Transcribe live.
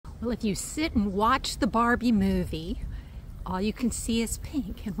Well, if you sit and watch the Barbie movie, all you can see is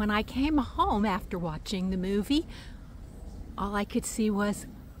pink. And when I came home after watching the movie, all I could see was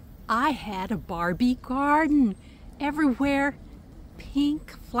I had a Barbie garden. Everywhere,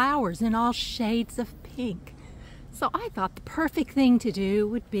 pink flowers in all shades of pink. So I thought the perfect thing to do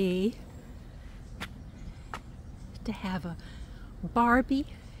would be to have a Barbie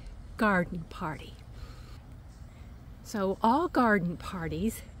garden party. So all garden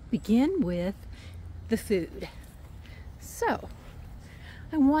parties begin with the food. So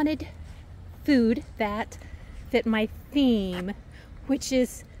I wanted food that fit my theme, which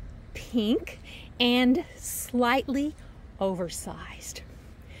is pink and slightly oversized.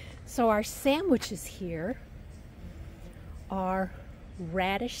 So our sandwiches here are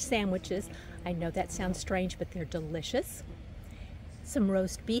radish sandwiches. I know that sounds strange, but they're delicious. Some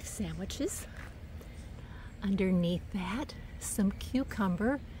roast beef sandwiches. Underneath that, some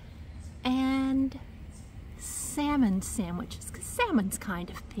cucumber and salmon sandwiches, because salmon's kind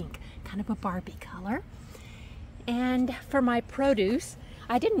of pink, kind of a Barbie color. And for my produce,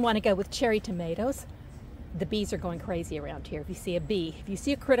 I didn't want to go with cherry tomatoes. The bees are going crazy around here. If you see a bee, if you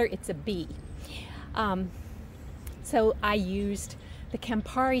see a critter, it's a bee. So I used the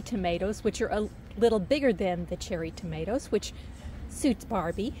Campari tomatoes, which are a little bigger than the cherry tomatoes, which suits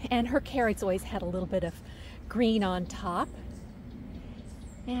Barbie. And her carrots always had a little bit of green on top.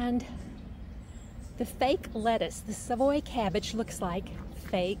 And the fake lettuce, the Savoy cabbage, looks like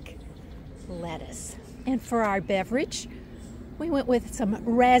fake lettuce. And for our beverage, we went with some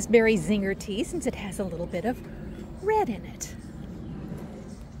raspberry zinger tea, since it has a little bit of red in it.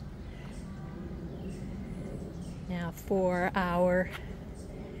 Now for our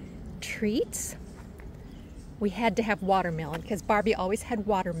treats, we had to have watermelon, because Barbie always had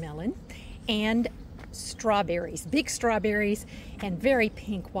watermelon, and strawberries, big strawberries and very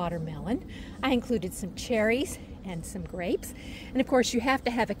pink watermelon. I included some cherries and some grapes. And of course you have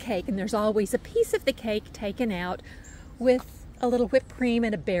to have a cake, and there's always a piece of the cake taken out with a little whipped cream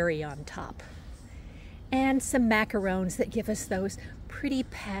and a berry on top. And some macarons that give us those pretty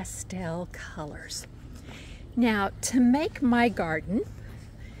pastel colors. Now, to make my garden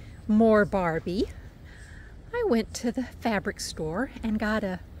more Barbie, I went to the fabric store and got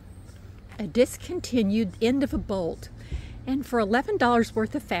a discontinued end of a bolt. And for $11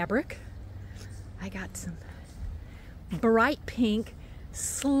 worth of fabric, I got some bright pink,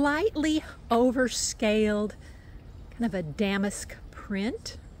 slightly overscaled, kind of a damask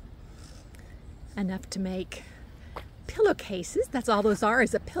print, enough to make pillowcases. That's all those are,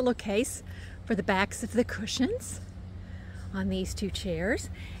 is a pillowcase for the backs of the cushions on these two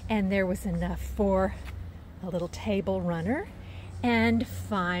chairs. And there was enough for a little table runner. And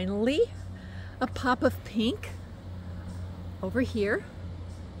finally, a pop of pink over here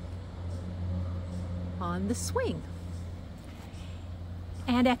on the swing.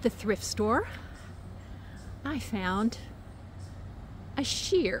 And at the thrift store, I found a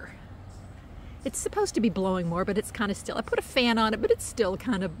sheer. It's supposed to be blowing more, but it's kind of still. I put a fan on it, but it's still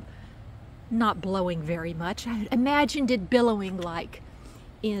kind of not blowing very much. I imagined it billowing like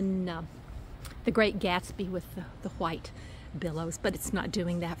in The Great Gatsby with the white billows, but it's not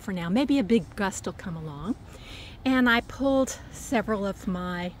doing that for now. Maybe a big gust will come along. And I pulled several of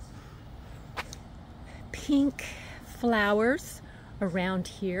my pink flowers around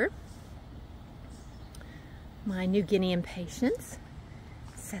here. My New Guinea impatiens.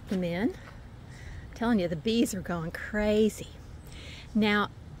 Set them in. I'm telling you, the bees are going crazy. Now,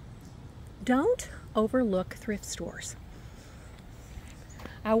 don't overlook thrift stores.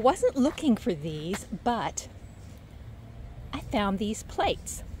 I wasn't looking for these, but I found these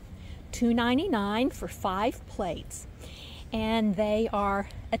plates. $2.99 for 5 plates. And they are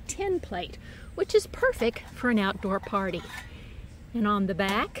a tin plate, which is perfect for an outdoor party. And on the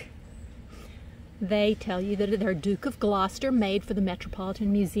back, they tell you that they're Duke of Gloucester, made for the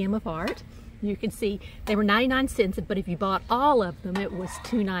Metropolitan Museum of Art. You can see they were 99 cents, but if you bought all of them, it was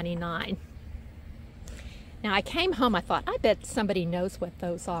 $2.99. Now I came home, I thought, I bet somebody knows what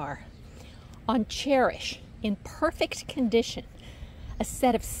those are. On Cherish, in perfect condition, a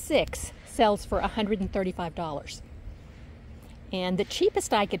set of 6 sells for $135. And the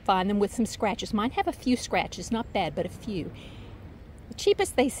cheapest I could find them with some scratches. Mine have a few scratches, not bad, but a few. The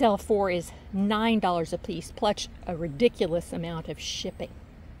cheapest they sell for is $9 a piece, plus a ridiculous amount of shipping.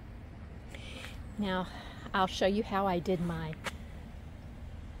 Now, I'll show you how I did my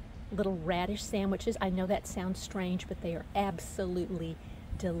little radish sandwiches. I know that sounds strange, but they are absolutely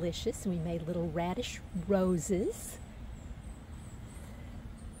delicious. We made little radish roses.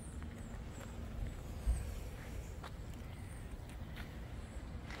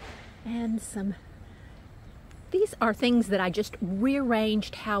 and some. These are things that I just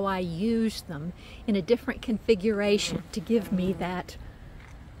rearranged how I used them in a different configuration to give me that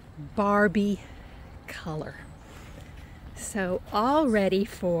Barbie color. So all ready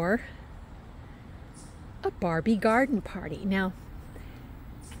for a Barbie garden party. Now,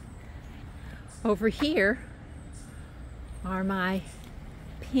 over here are my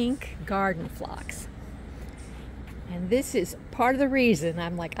pink garden phlox. And this is part of the reason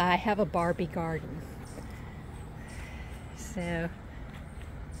I'm like, I have a Barbie garden. So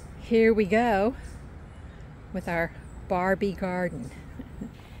here we go with our Barbie garden.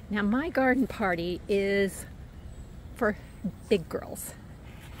 Now my garden party is for big girls.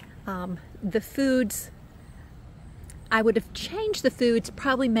 The foods, I would have changed the foods,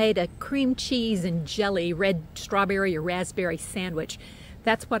 probably made a cream cheese and jelly, red strawberry or raspberry sandwich.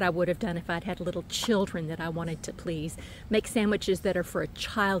 That's what I would have done if I'd had little children that I wanted to please. Make sandwiches that are for a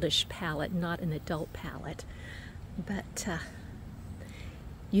childish palate, not an adult palate. But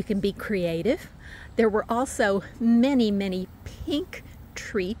you can be creative. There were also many, many pink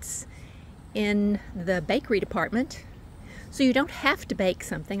treats in the bakery department. So you don't have to bake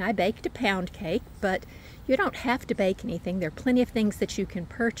something. I baked a pound cake, but you don't have to bake anything. There are plenty of things that you can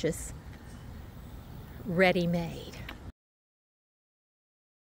purchase ready-made.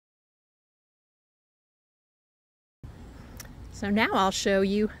 So now I'll show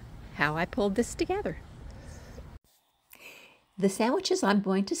you how I pulled this together. The sandwiches I'm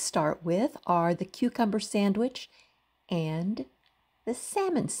going to start with are the cucumber sandwich and the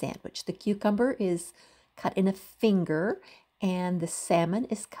salmon sandwich. The cucumber is cut in a finger and the salmon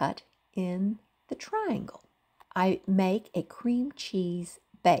is cut in the triangle. I make a cream cheese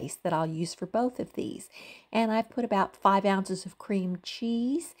base that I'll use for both of these. And I've put about 5 ounces of cream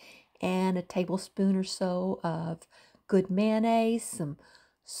cheese and a tablespoon or so of good mayonnaise, some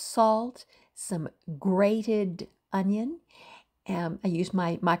salt, some grated onion. I use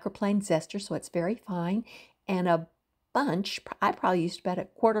my microplane zester, so it's very fine, and a bunch, I probably used about a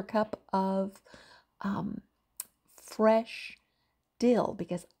 1/4 cup of fresh dill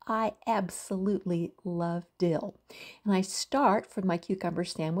because I absolutely love dill. And I start for my cucumber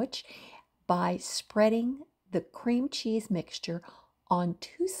sandwich by spreading the cream cheese mixture on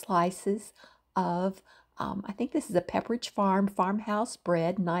 2 slices of, I think this is a Pepperidge farmhouse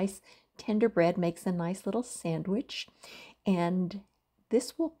bread, nice tender bread, makes a nice little sandwich. And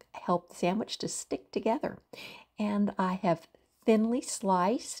this will help the sandwich to stick together. And I have thinly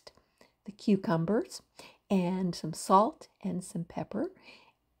sliced the cucumbers and some salt and some pepper.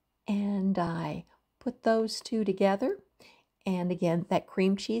 And I put those 2 together. And again, that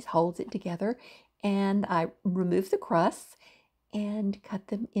cream cheese holds it together. And I remove the crusts and cut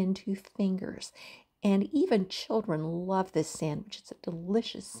them into fingers. And even children love this sandwich. It's a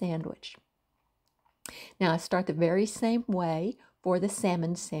delicious sandwich. Now I start the very same way for the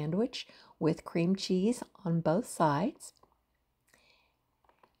salmon sandwich with cream cheese on both sides.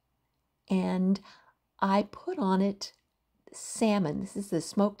 And I put on it salmon. This is the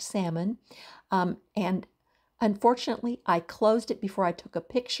smoked salmon. And unfortunately, I closed it before I took a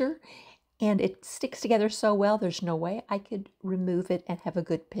picture. And it sticks together so well, there's no way I could remove it and have a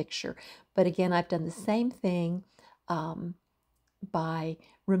good picture. But again, I've done the same thing by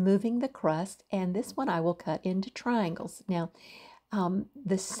removing the crust, and this one I will cut into triangles. Now,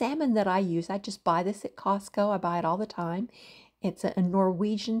 the salmon that I use, I just buy this at Costco. I buy it all the time. It's a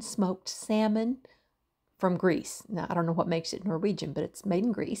Norwegian smoked salmon from Greece. Now, I don't know what makes it Norwegian, but it's made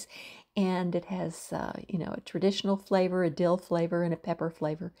in Greece, and it has, you know, a traditional flavor, a dill flavor, and a pepper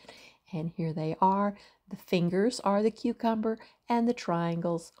flavor. And here they are. The fingers are the cucumber, and the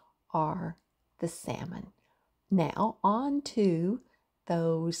triangles are the salmon. Now, on to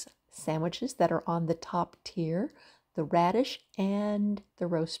those sandwiches that are on the top tier, the radish and the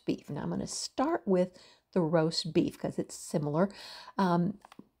roast beef. Now, I'm going to start with the roast beef because it's similar.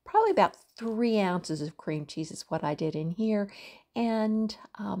 Probably about 3 ounces of cream cheese is what I did in here. And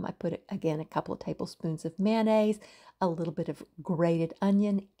I put, again, a couple of tablespoons of mayonnaise, a little bit of grated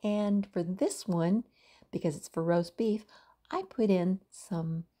onion. And for this one, because it's for roast beef, I put in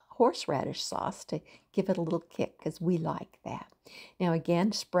some horseradish sauce to give it a little kick because we like that. Now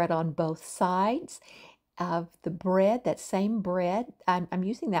again, spread on both sides of the bread, that same bread. I'm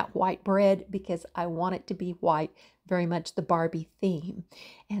using that white bread because I want it to be white, very much the Barbie theme.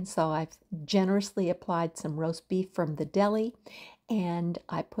 And so I've generously applied some roast beef from the deli, and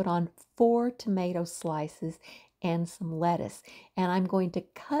I put on 4 tomato slices and some lettuce. And I'm going to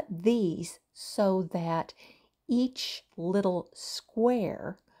cut these so that each little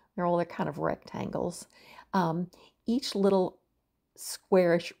square, they're kind of rectangles, each little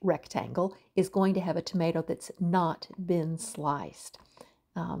squarish rectangle is going to have a tomato that's not been sliced.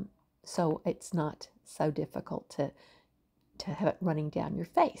 So it's not so difficult to have it running down your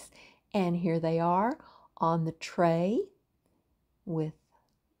face. And here they are on the tray with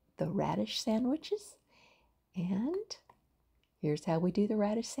the radish sandwiches. And here's how we do the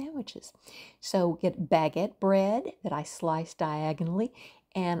radish sandwiches. So get baguette bread that I slice diagonally,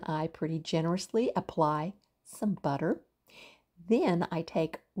 and I pretty generously apply some butter. Then I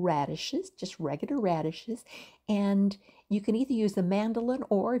take radishes, just regular radishes, and you can either use a mandolin,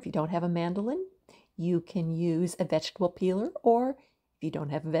 or if you don't have a mandolin, you can use a vegetable peeler, or if you don't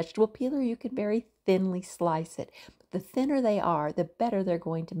have a vegetable peeler, you can very thinly slice it. But the thinner they are, the better they're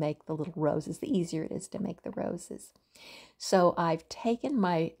going to make the little roses, the easier it is to make the roses. So I've taken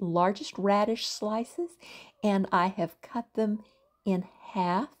my largest radish slices and I have cut them in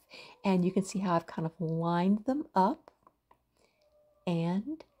half, and you can see how I've kind of lined them up,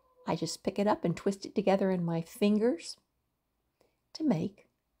 and I just pick it up and twist it together in my fingers to make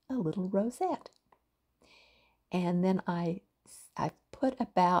a little rosette. And then I put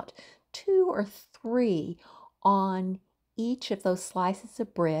about 2 or 3 on each of those slices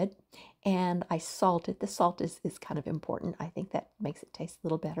of bread, and I salt it. The salt is kind of important. I think that makes it taste a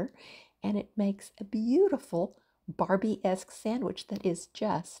little better, and it makes a beautiful Barbie-esque sandwich that is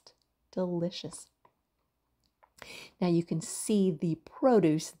just delicious. Now you can see the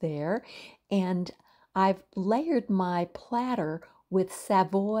produce there, and I've layered my platter with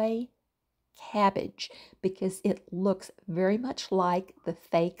Savoy cabbage because it looks very much like the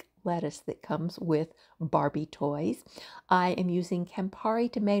fake lettuce that comes with Barbie toys. I am using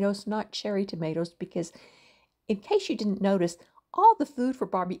Campari tomatoes, not cherry tomatoes, because in case you didn't notice, all the food for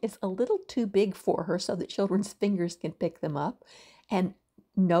Barbie is a little too big for her so that children's fingers can pick them up. And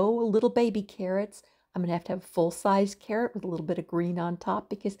no little baby carrots. I'm going to have a full-size carrot with a little bit of green on top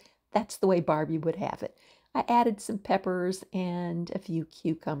because that's the way Barbie would have it. I added some peppers and a few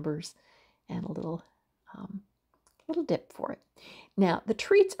cucumbers and a little dip for it. Now, the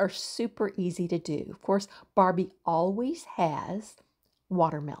treats are super easy to do. Of course, Barbie always has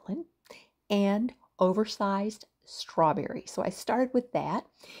watermelon and oversized strawberry. So I started with that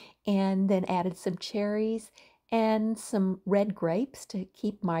and then added some cherries and some red grapes to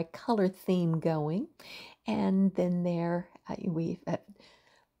keep my color theme going. And then there we've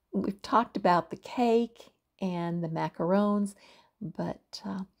talked about the cake and the macarons, but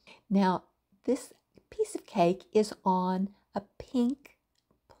now this piece of cake is on a pink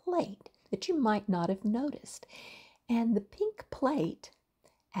plate that you might not have noticed. And the pink plate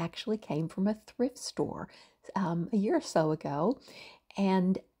actually came from a thrift store a year or so ago,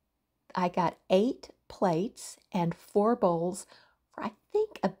 and I got 8 plates and 4 bowls for I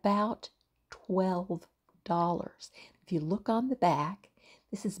think about $12. If you look on the back,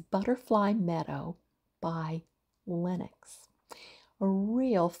 this is Butterfly Meadow by Lennox. A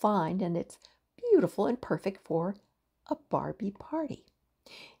real find, and it's beautiful and perfect for a Barbie party.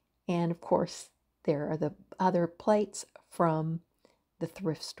 And of course, there are the other plates from the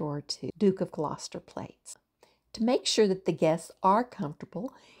thrift store too, Duke of Gloucester plates. To make sure that the guests are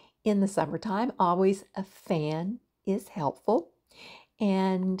comfortable in the summertime, always a fan is helpful.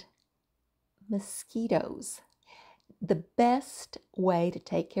 And mosquitoes. The best way to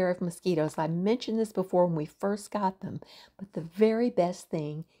take care of mosquitoes, I mentioned this before when we first got them, but the very best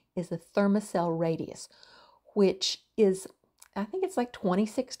thing is a Thermacell radius, which is, I think it's like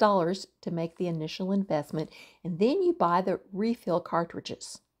 $26 to make the initial investment. And then you buy the refill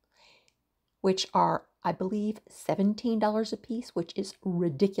cartridges, which are, I believe, $17 a piece, which is a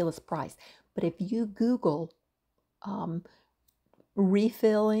ridiculous price. But if you Google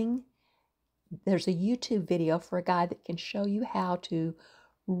refilling, there's a YouTube video for a guy that can show you how to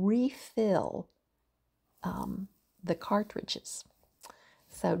refill the cartridges.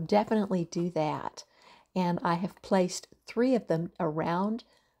 So definitely do that. And I have placed 3 of them around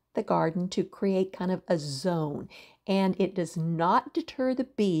the garden to create kind of a zone. And it does not deter the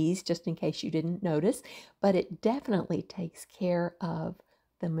bees, just in case you didn't notice, but it definitely takes care of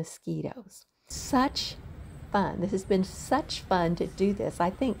the mosquitoes. Such fun. This has been such fun to do this. I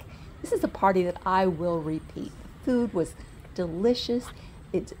think this is a party that I will repeat. The food was delicious.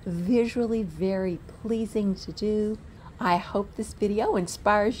 It's visually very pleasing to do. I hope this video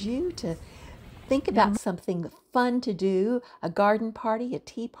inspires you to think about something fun to do, a garden party, a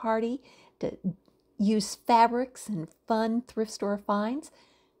tea party, to use fabrics and fun thrift store finds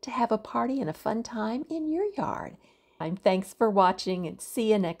to have a party and a fun time in your yard. Thanks for watching, and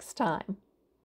see you next time.